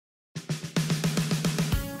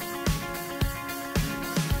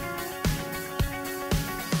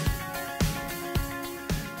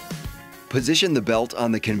Position the belt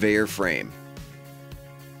on the conveyor frame.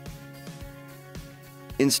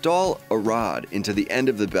 Install a rod into the end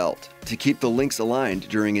of the belt to keep the links aligned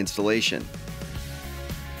during installation.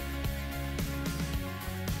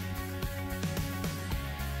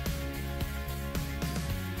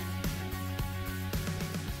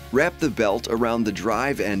 Wrap the belt around the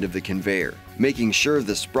drive end of the conveyor, making sure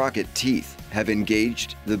the sprocket teeth have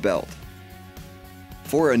engaged the belt.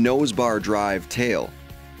 For a nose bar drive tail,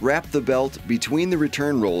 wrap the belt between the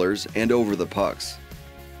return rollers and over the pucks.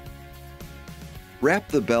 Wrap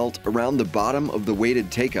the belt around the bottom of the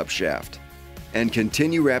weighted take-up shaft, and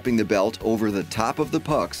continue wrapping the belt over the top of the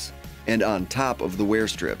pucks and on top of the wear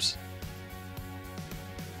strips.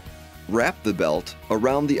 Wrap the belt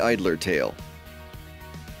around the idler tail.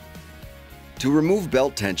 To remove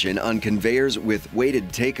belt tension on conveyors with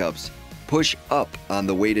weighted take-ups, push up on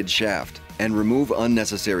the weighted shaft and remove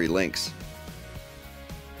unnecessary links.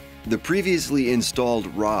 The previously installed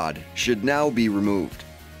rod should now be removed.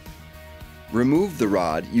 Remove the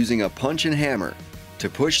rod using a punch and hammer to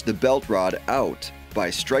push the belt rod out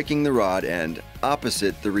by striking the rod end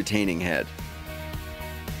opposite the retaining head.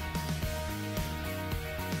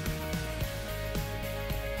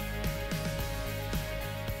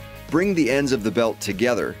 Bring the ends of the belt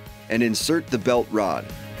together and insert the belt rod.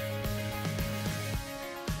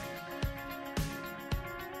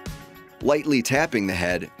 Lightly tapping the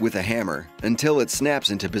head with a hammer until it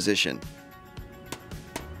snaps into position.